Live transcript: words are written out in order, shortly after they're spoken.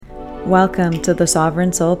Welcome to the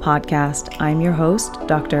Sovereign Soul Podcast. I'm your host,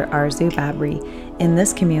 Dr. Arzu Babri. In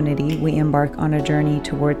this community, we embark on a journey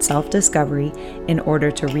towards self-discovery in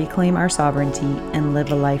order to reclaim our sovereignty and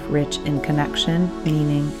live a life rich in connection,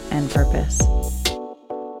 meaning, and purpose.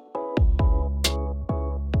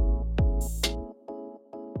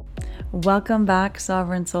 Welcome back,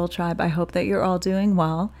 Sovereign Soul Tribe. I hope that you're all doing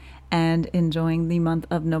well and enjoying the month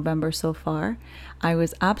of November so far. I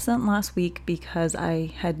was absent last week because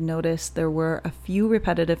I had noticed there were a few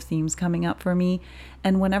repetitive themes coming up for me.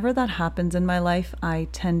 And whenever that happens in my life, I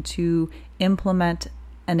tend to implement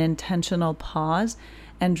an intentional pause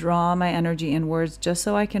and draw my energy inwards just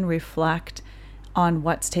so I can reflect on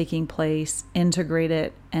what's taking place, integrate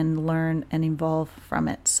it, and learn and evolve from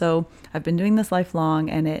it. So I've been doing this lifelong,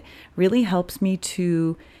 and it really helps me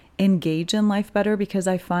to engage in life better because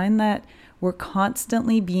I find that we're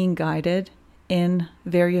constantly being guided in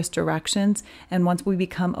various directions. And once we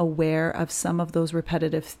become aware of some of those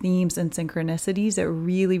repetitive themes and synchronicities, it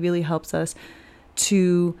really helps us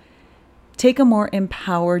to take a more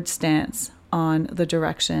empowered stance on the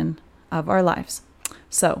direction of our lives.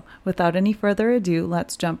 So without any further ado,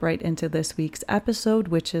 let's jump right into this week's episode,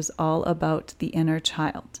 which is all about the inner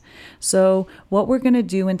child. So what we're going to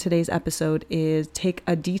do in today's episode is take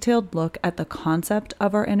a detailed look at the concept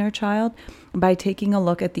of our inner child by taking a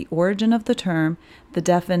look at the origin of the term, the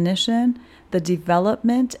definition, the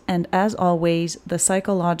development, and as always, the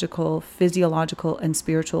psychological, physiological, and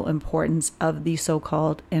spiritual importance of the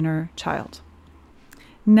so-called inner child.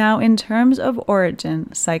 Now, in terms of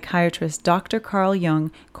origin, psychiatrist Dr. Carl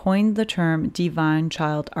Jung coined the term divine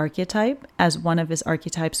child archetype as one of his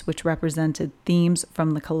archetypes which represented themes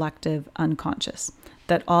from the collective unconscious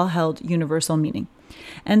that all held universal meaning.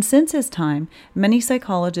 And since his time, many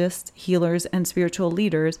psychologists, healers, and spiritual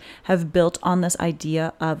leaders have built on this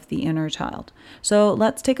idea of the inner child. So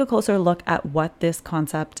let's take a closer look at what this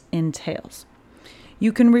concept entails.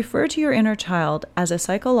 You can refer to your inner child as a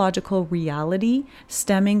psychological reality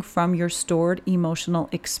stemming from your stored emotional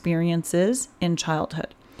experiences in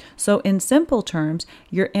childhood. So in simple terms,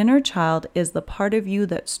 your inner child is the part of you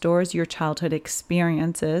that stores your childhood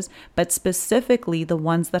experiences, but specifically the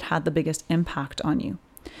ones that had the biggest impact on you.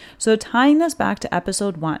 So tying this back to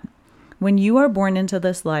episode 1, when you are born into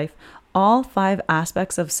this life, all 5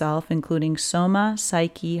 aspects of self, including soma,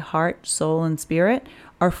 psyche, heart, soul, and spirit,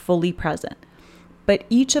 are fully present. But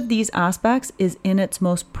each of these aspects is in its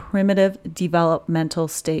most primitive developmental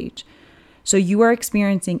stage. So you are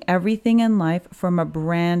experiencing everything in life from a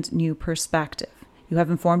brand new perspective. You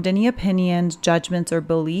haven't formed any opinions, judgments, or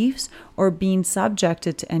beliefs, or been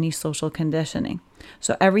subjected to any social conditioning.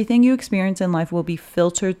 So everything you experience in life will be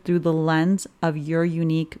filtered through the lens of your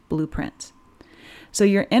unique blueprint. So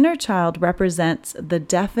your inner child represents the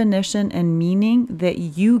definition and meaning that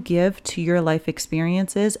you give to your life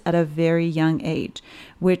experiences at a very young age,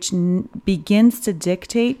 which begins to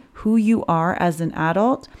dictate who you are as an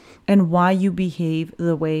adult and why you behave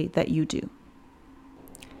the way that you do.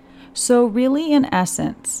 So really, in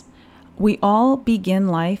essence, we all begin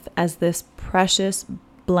life as this precious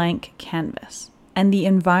blank canvas, and the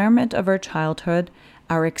environment of our childhood,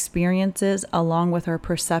 our experiences, along with our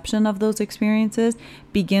perception of those experiences,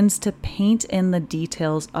 begins to paint in the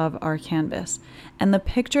details of our canvas. And the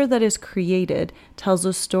picture that is created tells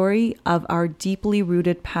a story of our deeply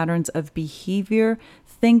rooted patterns of behavior,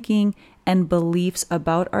 thinking, and beliefs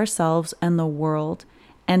about ourselves and the world,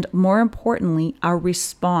 and more importantly, our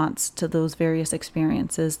response to those various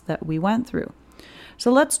experiences that we went through.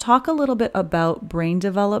 So let's talk a little bit about brain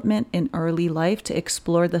development in early life to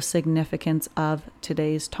explore the significance of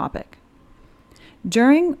today's topic.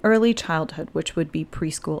 During early childhood, which would be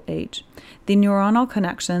preschool age, the neuronal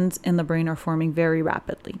connections in the brain are forming very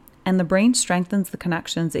rapidly, and the brain strengthens the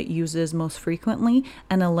connections it uses most frequently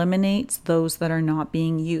and eliminates those that are not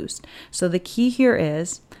being used. So the key here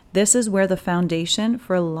is, this is where the foundation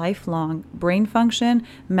for lifelong brain function,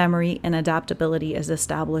 memory, and adaptability is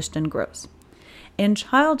established and grows. In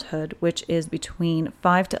childhood, which is between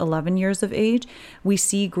 5 to 11 years of age, we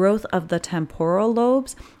see growth of the temporal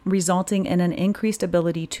lobes, resulting in an increased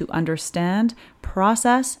ability to understand,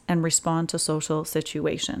 process, and respond to social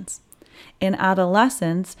situations. In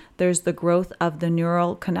adolescence, there's the growth of the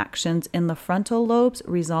neural connections in the frontal lobes,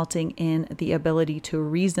 resulting in the ability to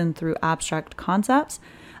reason through abstract concepts,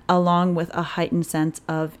 along with a heightened sense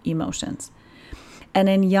of emotions. And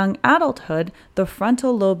in young adulthood, the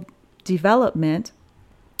frontal lobe development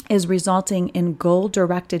is resulting in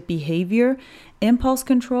goal-directed behavior, impulse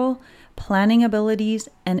control, planning abilities,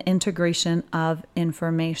 and integration of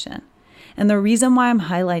information. And the reason why I'm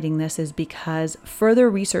highlighting this is because further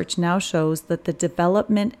research now shows that the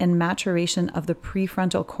development and maturation of the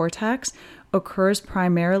prefrontal cortex occurs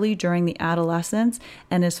primarily during the adolescence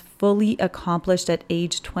and is fully accomplished at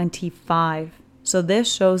age 25. So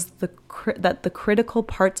this shows that the critical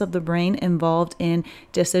parts of the brain involved in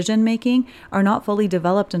decision making are not fully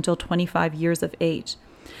developed until 25 years of age.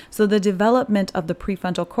 So the development of the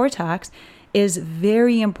prefrontal cortex is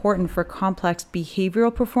very important for complex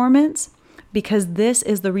behavioral performance because this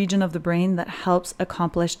is the region of the brain that helps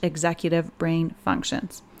accomplish executive brain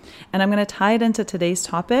functions. And I'm going to tie it into today's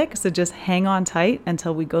topic, so just hang on tight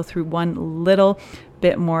until we go through one little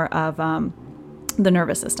bit more of the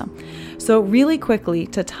nervous system. So really quickly,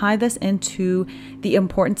 to tie this into the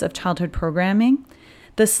importance of childhood programming,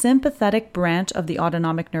 the sympathetic branch of the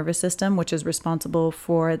autonomic nervous system, which is responsible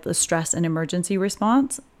for the stress and emergency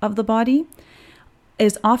response of the body,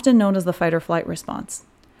 is often known as the fight or flight response.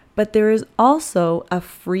 But there is also a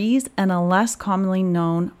freeze and a less commonly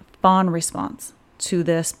known fawn response to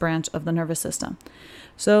this branch of the nervous system.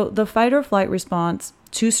 So the fight or flight response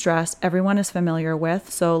to stress, everyone is familiar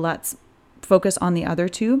with. So let's focus on the other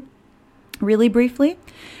two really briefly,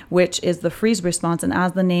 which is the freeze response. And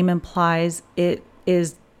as the name implies, it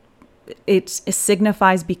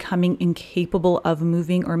signifies becoming incapable of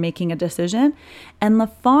moving or making a decision. And the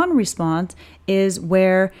fawn response is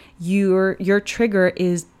where your trigger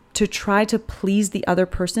is to try to please the other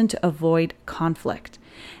person to avoid conflict.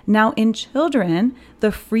 Now, in children,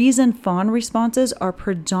 the freeze and fawn responses are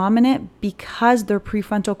predominant because their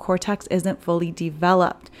prefrontal cortex isn't fully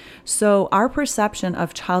developed. So our perception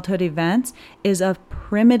of childhood events is a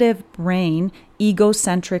primitive brain,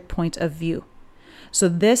 egocentric point of view. So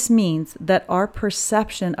this means that our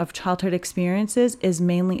perception of childhood experiences is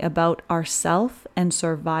mainly about ourself and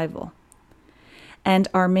survival. And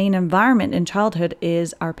our main environment in childhood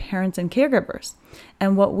is our parents and caregivers.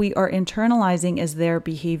 And what we are internalizing is their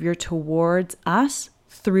behavior towards us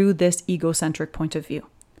through this egocentric point of view.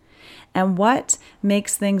 And what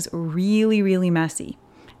makes things really, really messy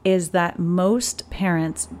is that most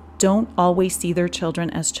parents don't always see their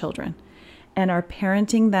children as children and are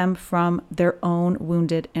parenting them from their own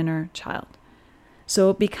wounded inner child.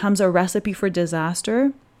 So it becomes a recipe for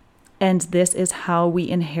disaster, and this is how we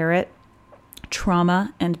inherit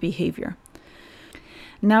trauma and behavior.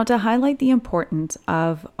 Now, to highlight the importance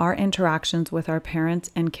of our interactions with our parents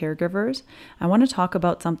and caregivers, I want to talk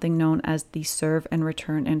about something known as the serve and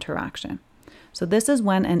return interaction. So this is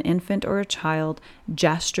when an infant or a child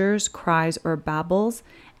gestures, cries, or babbles,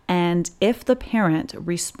 and if the parent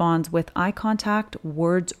responds with eye contact,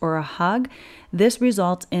 words, or a hug, this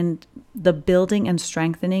results in the building and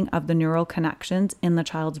strengthening of the neural connections in the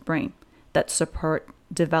child's brain that support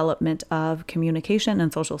development of communication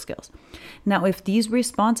and social skills. Now, if these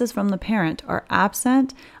responses from the parent are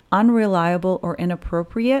absent, unreliable, or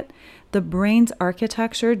inappropriate, the brain's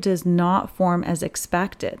architecture does not form as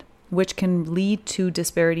expected, which can lead to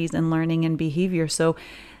disparities in learning and behavior. So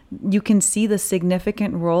you can see the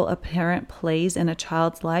significant role a parent plays in a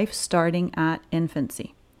child's life starting at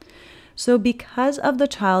infancy. So because of the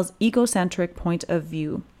child's egocentric point of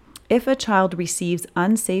view, if a child receives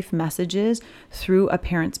unsafe messages through a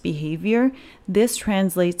parent's behavior, this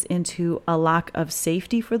translates into a lack of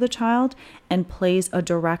safety for the child and plays a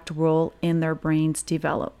direct role in their brain's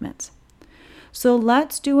development. So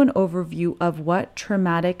let's do an overview of what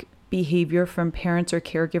traumatic behavior from parents or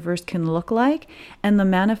caregivers can look like and the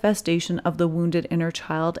manifestation of the wounded inner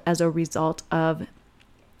child as a result of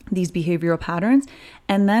these behavioral patterns.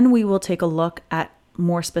 And then we will take a look at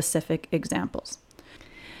more specific examples.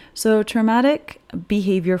 So traumatic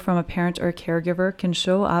behavior from a parent or caregiver can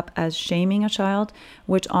show up as shaming a child,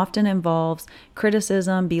 which often involves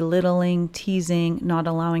criticism, belittling, teasing, not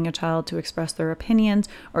allowing a child to express their opinions,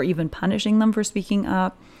 or even punishing them for speaking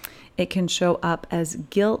up. It can show up as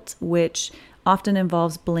guilt, which often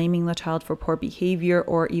involves blaming the child for poor behavior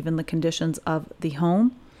or even the conditions of the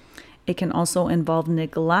home. It can also involve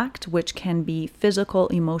neglect, which can be physical,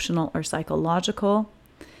 emotional, or psychological.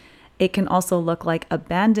 It can also look like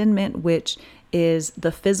abandonment, which is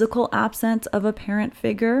the physical absence of a parent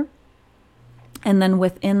figure. And then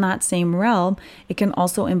within that same realm, it can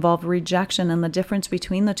also involve rejection. And the difference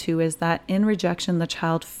between the two is that in rejection, the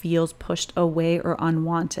child feels pushed away or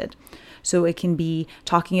unwanted. So it can be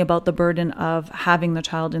talking about the burden of having the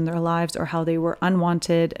child in their lives or how they were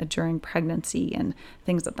unwanted during pregnancy and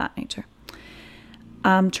things of that nature.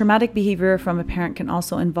 Traumatic behavior from a parent can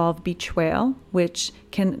also involve betrayal, which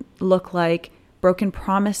can look like broken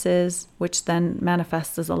promises, which then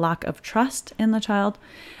manifests as a lack of trust in the child.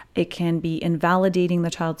 It can be invalidating the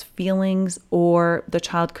child's feelings, or the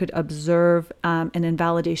child could observe an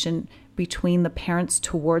invalidation between the parents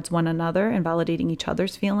towards one another, invalidating each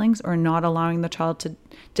other's feelings, or not allowing the child to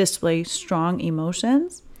display strong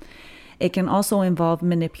emotions. It can also involve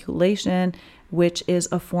manipulation, which is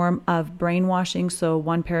a form of brainwashing. So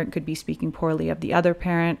one parent could be speaking poorly of the other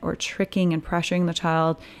parent, or tricking and pressuring the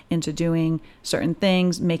child into doing certain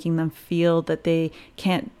things, making them feel that they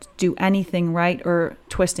can't do anything right, or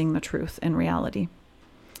twisting the truth in reality.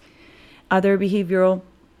 Other behavioral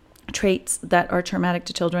traits that are traumatic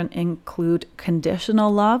to children include conditional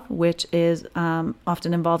love, which is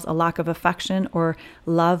often involves a lack of affection or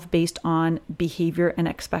love based on behavior and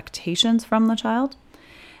expectations from the child.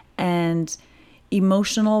 And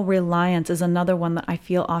emotional reliance is another one that I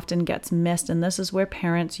feel often gets missed. And this is where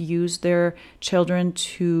parents use their children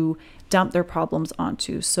to dump their problems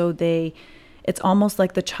onto. So it's almost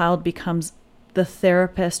like the child becomes the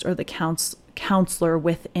therapist or the counselor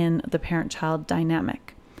within the parent-child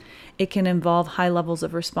dynamic. It can involve high levels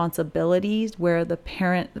of responsibilities where the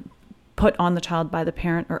parent put on the child by the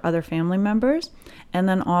parent or other family members. And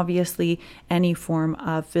then obviously any form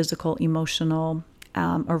of physical, emotional,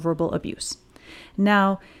 or verbal abuse.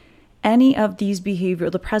 Now,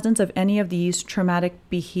 the presence of any of these traumatic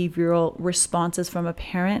behavioral responses from a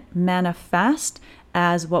parent manifest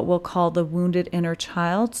as what we'll call the wounded inner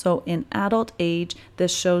child. So in adult age,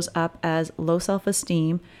 this shows up as low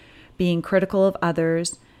self-esteem, being critical of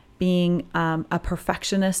others, being a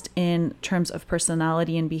perfectionist in terms of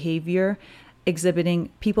personality and behavior,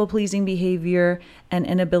 exhibiting people-pleasing behavior, and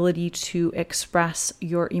inability to express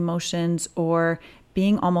your emotions, or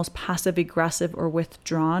being almost passive-aggressive or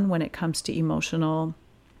withdrawn when it comes to emotional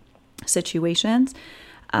situations,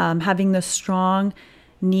 having the strong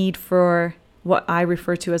need for what I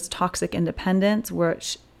refer to as toxic independence,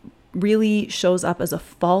 which really shows up as a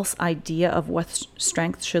false idea of what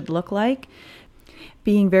strength should look like,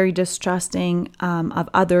 being very distrusting of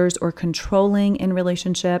others or controlling in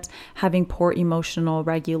relationships, having poor emotional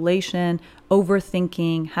regulation,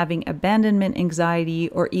 overthinking, having abandonment anxiety,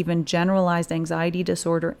 or even generalized anxiety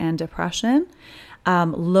disorder and depression,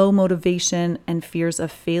 low motivation and fears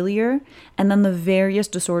of failure, and then the various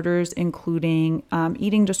disorders including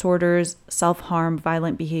eating disorders, self-harm,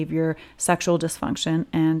 violent behavior, sexual dysfunction,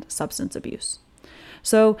 and substance abuse.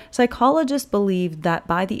 So psychologists believe that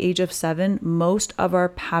by the age of 7, most of our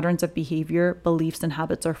patterns of behavior, beliefs, and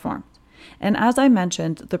habits are formed. And as I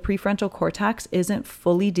mentioned, the prefrontal cortex isn't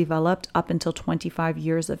fully developed up until 25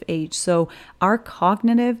 years of age. So our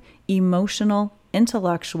cognitive, emotional,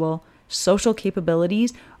 intellectual, social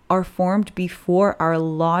capabilities are formed before our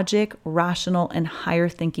logic, rational, and higher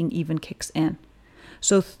thinking even kicks in.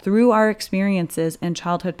 So through our experiences and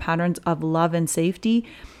childhood patterns of love and safety,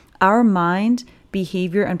 our mind,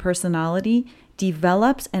 behavior, and personality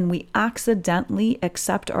develops, and we accidentally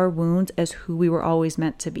accept our wounds as who we were always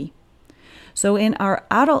meant to be. So in our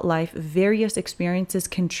adult life, various experiences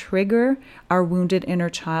can trigger our wounded inner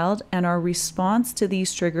child, and our response to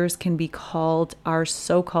these triggers can be called our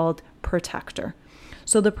so-called protector.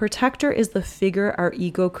 So the protector is the figure our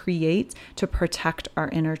ego creates to protect our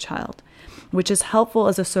inner child, which is helpful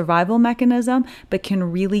as a survival mechanism, but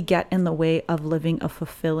can really get in the way of living a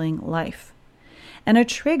fulfilling life. And a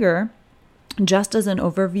trigger, just as an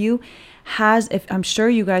overview, I'm sure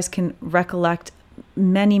you guys can recollect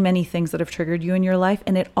many, many things that have triggered you in your life,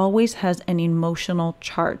 and it always has an emotional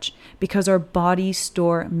charge because our bodies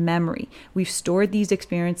store memory. We've stored these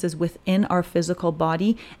experiences within our physical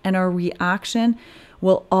body, and our reaction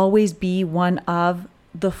will always be one of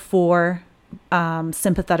the 4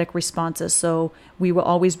 sympathetic responses. So we will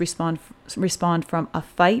always respond from a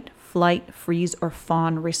fight, flight, freeze, or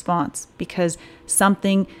fawn response because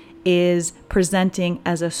something is presenting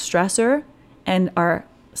as a stressor, and our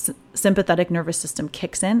sympathetic nervous system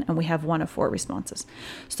kicks in, and we have one of 4 responses.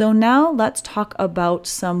 So now let's talk about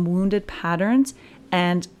some wounded patterns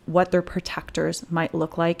and what their protectors might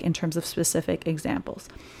look like in terms of specific examples.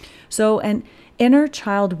 So an inner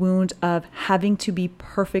child wound of having to be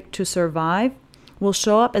perfect to survive will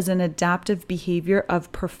show up as an adaptive behavior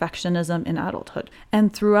of perfectionism in adulthood.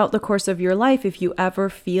 And throughout the course of your life, if you ever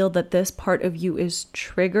feel that this part of you is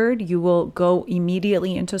triggered, you will go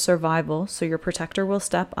immediately into survival. So your protector will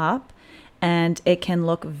step up, and it can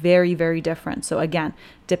look very, very different. So again,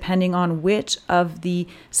 depending on which of the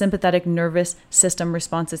sympathetic nervous system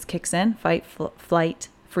responses kicks in, fight, flight,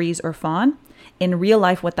 freeze, or fawn. In real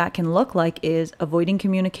life, what that can look like is avoiding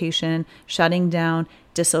communication, shutting down,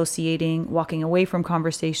 dissociating, walking away from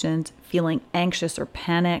conversations, feeling anxious or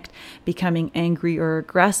panicked, becoming angry or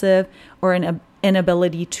aggressive, or an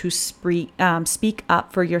inability to speak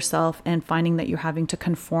up for yourself and finding that you're having to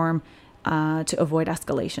conform to avoid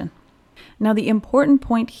escalation. Now, the important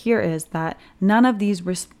point here is that none of these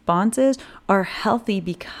responses are healthy,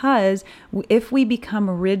 because if we become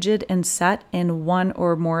rigid and set in one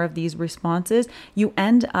or more of these responses, you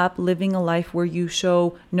end up living a life where you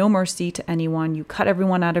show no mercy to anyone. You cut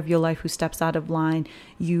everyone out of your life who steps out of line.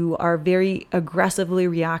 You are very aggressively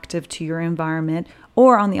reactive to your environment.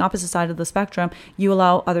 Or on the opposite side of the spectrum, you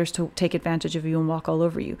allow others to take advantage of you and walk all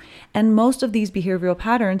over you. And most of these behavioral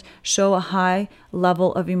patterns show a high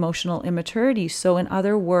level of emotional immaturity. So in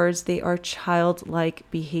other words, they are childlike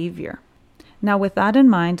behavior. Now, with that in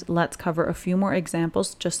mind, let's cover a few more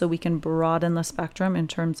examples just so we can broaden the spectrum in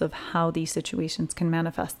terms of how these situations can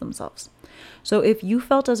manifest themselves. So if you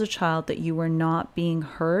felt as a child that you were not being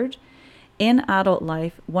heard, in adult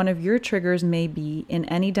life, one of your triggers may be in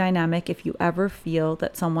any dynamic if you ever feel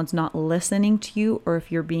that someone's not listening to you or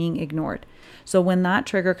if you're being ignored. So when that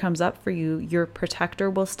trigger comes up for you, your protector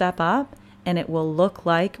will step up, and it will look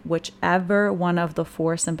like whichever one of the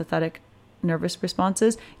 4 sympathetic nervous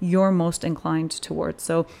responses you're most inclined towards.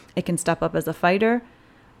 So it can step up as a fighter,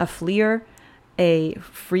 a fleer, a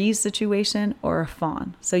freeze situation, or a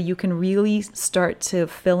fawn. So you can really start to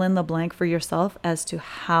fill in the blank for yourself as to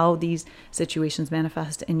how these situations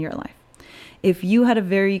manifest in your life. If you had a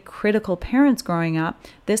very critical parents growing up,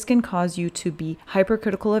 this can cause you to be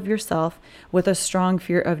hypercritical of yourself with a strong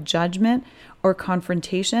fear of judgment or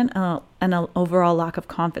confrontation and an overall lack of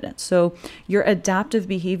confidence. So your adaptive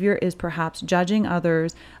behavior is perhaps judging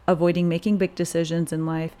others, avoiding making big decisions in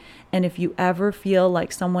life. And if you ever feel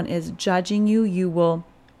like someone is judging you, you will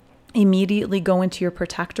immediately go into your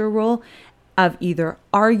protector role of either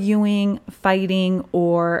arguing, fighting,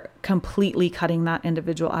 or completely cutting that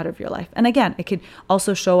individual out of your life. And again, it could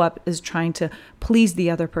also show up as trying to please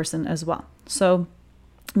the other person as well. So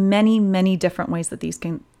many different ways that these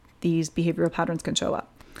behavioral patterns can show up.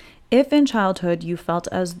 If in childhood you felt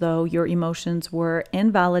as though your emotions were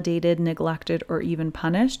invalidated, neglected, or even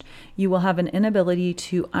punished, you will have an inability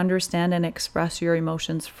to understand and express your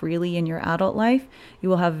emotions freely in your adult life. You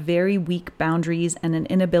will have very weak boundaries and an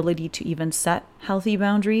inability to even set healthy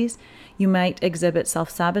boundaries. You might exhibit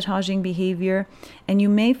self-sabotaging behavior, and you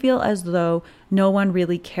may feel as though no one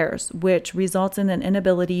really cares, which results in an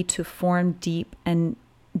inability to form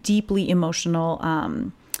deeply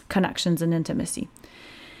emotional connections and intimacy.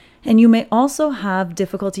 And you may also have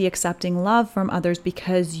difficulty accepting love from others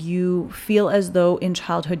because you feel as though in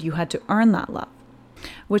childhood you had to earn that love,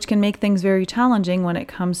 which can make things very challenging when it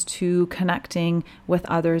comes to connecting with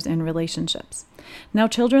others in relationships. Now,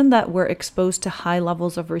 children that were exposed to high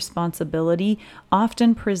levels of responsibility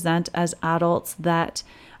often present as adults that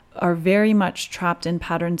are very much trapped in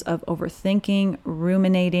patterns of overthinking,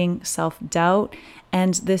 ruminating, self-doubt,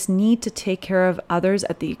 and this need to take care of others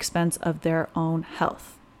at the expense of their own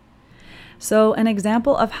health. So an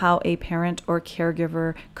example of how a parent or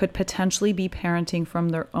caregiver could potentially be parenting from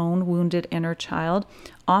their own wounded inner child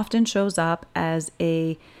often shows up as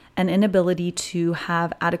an inability to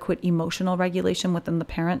have adequate emotional regulation within the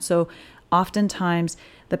parent. So oftentimes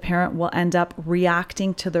the parent will end up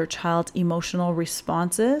reacting to their child's emotional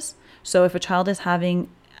responses. So if a child is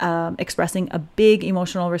expressing a big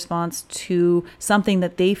emotional response to something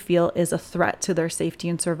that they feel is a threat to their safety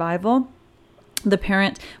and survival, the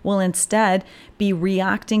parent will instead be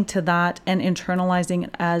reacting to that and internalizing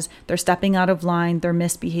it as they're stepping out of line, they're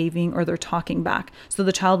misbehaving, or they're talking back. So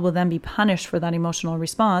the child will then be punished for that emotional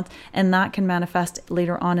response, and that can manifest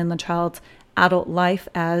later on in the child's adult life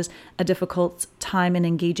as a difficult time in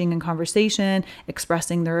engaging in conversation,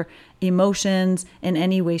 expressing their emotions in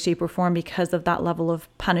any way, shape, or form because of that level of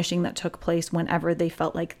punishing that took place whenever they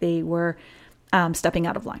felt like they were stepping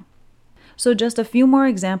out of line. So just a few more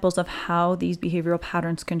examples of how these behavioral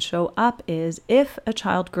patterns can show up is if a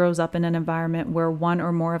child grows up in an environment where one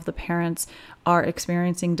or more of the parents are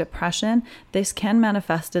experiencing depression, this can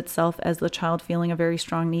manifest itself as the child feeling a very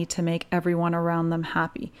strong need to make everyone around them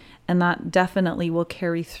happy. And that definitely will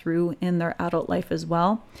carry through in their adult life as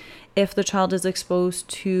well. If the child is exposed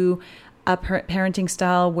to a parenting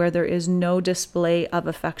style where there is no display of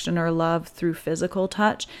affection or love through physical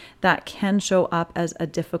touch, that can show up as a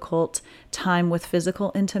difficult time with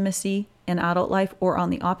physical intimacy in adult life. Or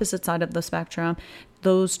on the opposite side of the spectrum,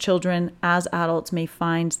 those children as adults may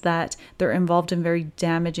find that they're involved in very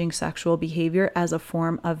damaging sexual behavior as a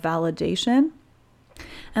form of validation.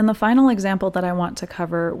 And the final example that I want to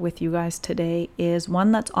cover with you guys today is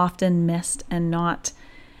one that's often missed and not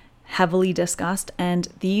heavily discussed. And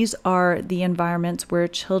these are the environments where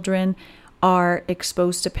children are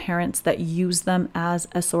exposed to parents that use them as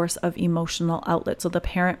a source of emotional outlet. So the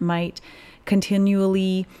parent might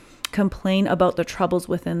continually complain about the troubles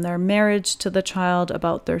within their marriage to the child,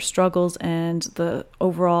 about their struggles and the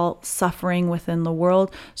overall suffering within the world.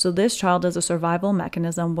 So this child, as a survival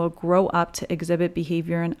mechanism, will grow up to exhibit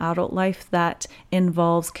behavior in adult life that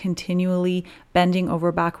involves continually bending over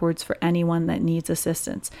backwards for anyone that needs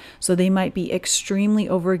assistance. So they might be extremely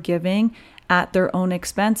overgiving at their own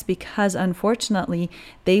expense because, unfortunately,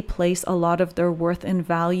 they place a lot of their worth and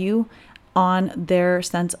value on their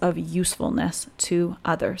sense of usefulness to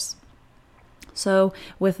others. So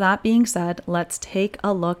with that being said, let's take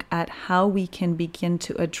a look at how we can begin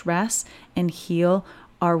to address and heal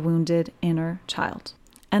our wounded inner child.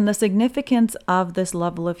 And the significance of this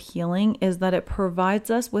level of healing is that it provides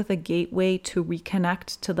us with a gateway to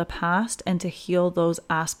reconnect to the past and to heal those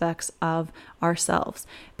aspects of ourselves.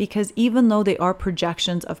 Because even though they are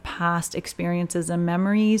projections of past experiences and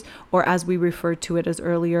memories, or as we referred to it as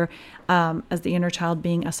earlier, as the inner child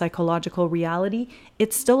being a psychological reality,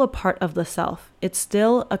 it's still a part of the self. It's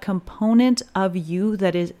still a component of you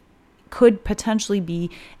that could potentially be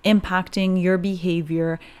impacting your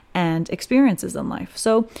behavior and experiences in life.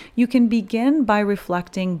 So you can begin by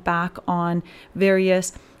reflecting back on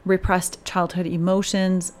various repressed childhood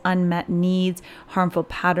emotions, unmet needs, harmful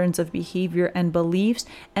patterns of behavior and beliefs.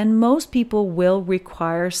 And most people will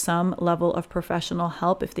require some level of professional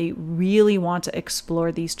help if they really want to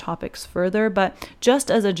explore these topics further. But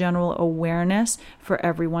just as a general awareness for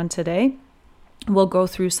everyone today, we'll go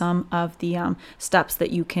through some of the steps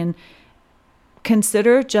that you can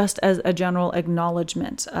consider just as a general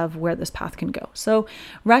acknowledgement of where this path can go. So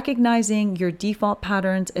recognizing your default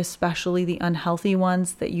patterns, especially the unhealthy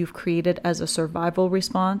ones that you've created as a survival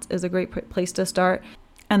response, is a great place to start.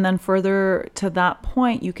 And then further to that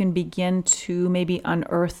point, you can begin to maybe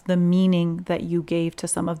unearth the meaning that you gave to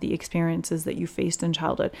some of the experiences that you faced in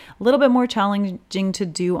childhood. A little bit more challenging to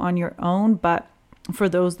do on your own, but for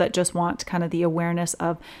those that just want kind of the awareness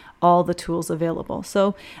of all the tools available.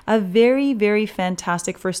 So a very, very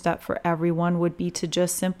fantastic first step for everyone would be to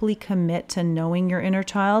just simply commit to knowing your inner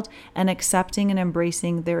child and accepting and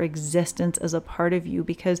embracing their existence as a part of you,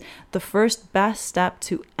 because the first best step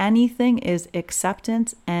to anything is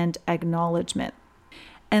acceptance and acknowledgement.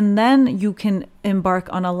 And then you can embark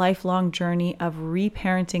on a lifelong journey of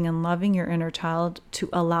reparenting and loving your inner child to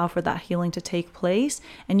allow for that healing to take place.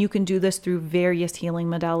 And you can do this through various healing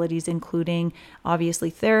modalities, including obviously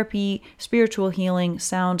therapy, spiritual healing,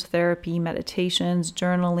 sound therapy, meditations,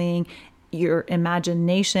 journaling, your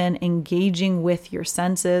imagination, engaging with your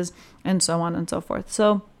senses, and so on and so forth.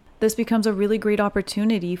 So this becomes a really great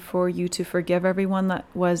opportunity for you to forgive everyone that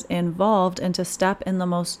was involved and to step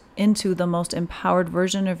into the most empowered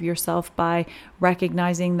version of yourself by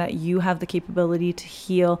recognizing that you have the capability to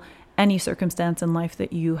heal any circumstance in life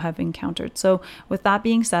that you have encountered. So with that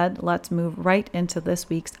being said, let's move right into this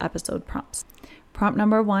week's episode prompts. Prompt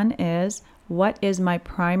number 1 is, what is my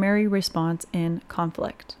primary response in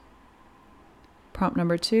conflict? Prompt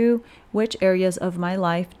number 2, which areas of my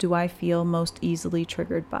life do I feel most easily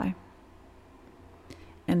triggered by?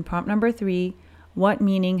 And prompt number 3, what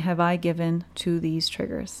meaning have I given to these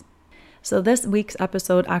triggers? So this week's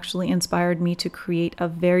episode actually inspired me to create a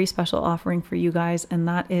very special offering for you guys, and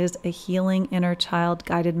that is a healing inner child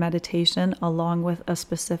guided meditation along with a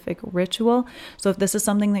specific ritual. So if this is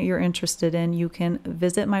something that you're interested in, you can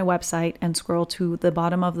visit my website and scroll to the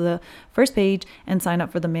bottom of the first page and sign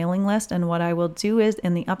up for the mailing list. And what I will do is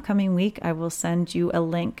in the upcoming week, I will send you a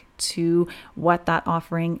link to what that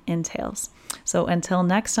offering entails. So until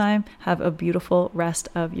next time, have a beautiful rest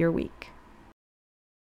of your week.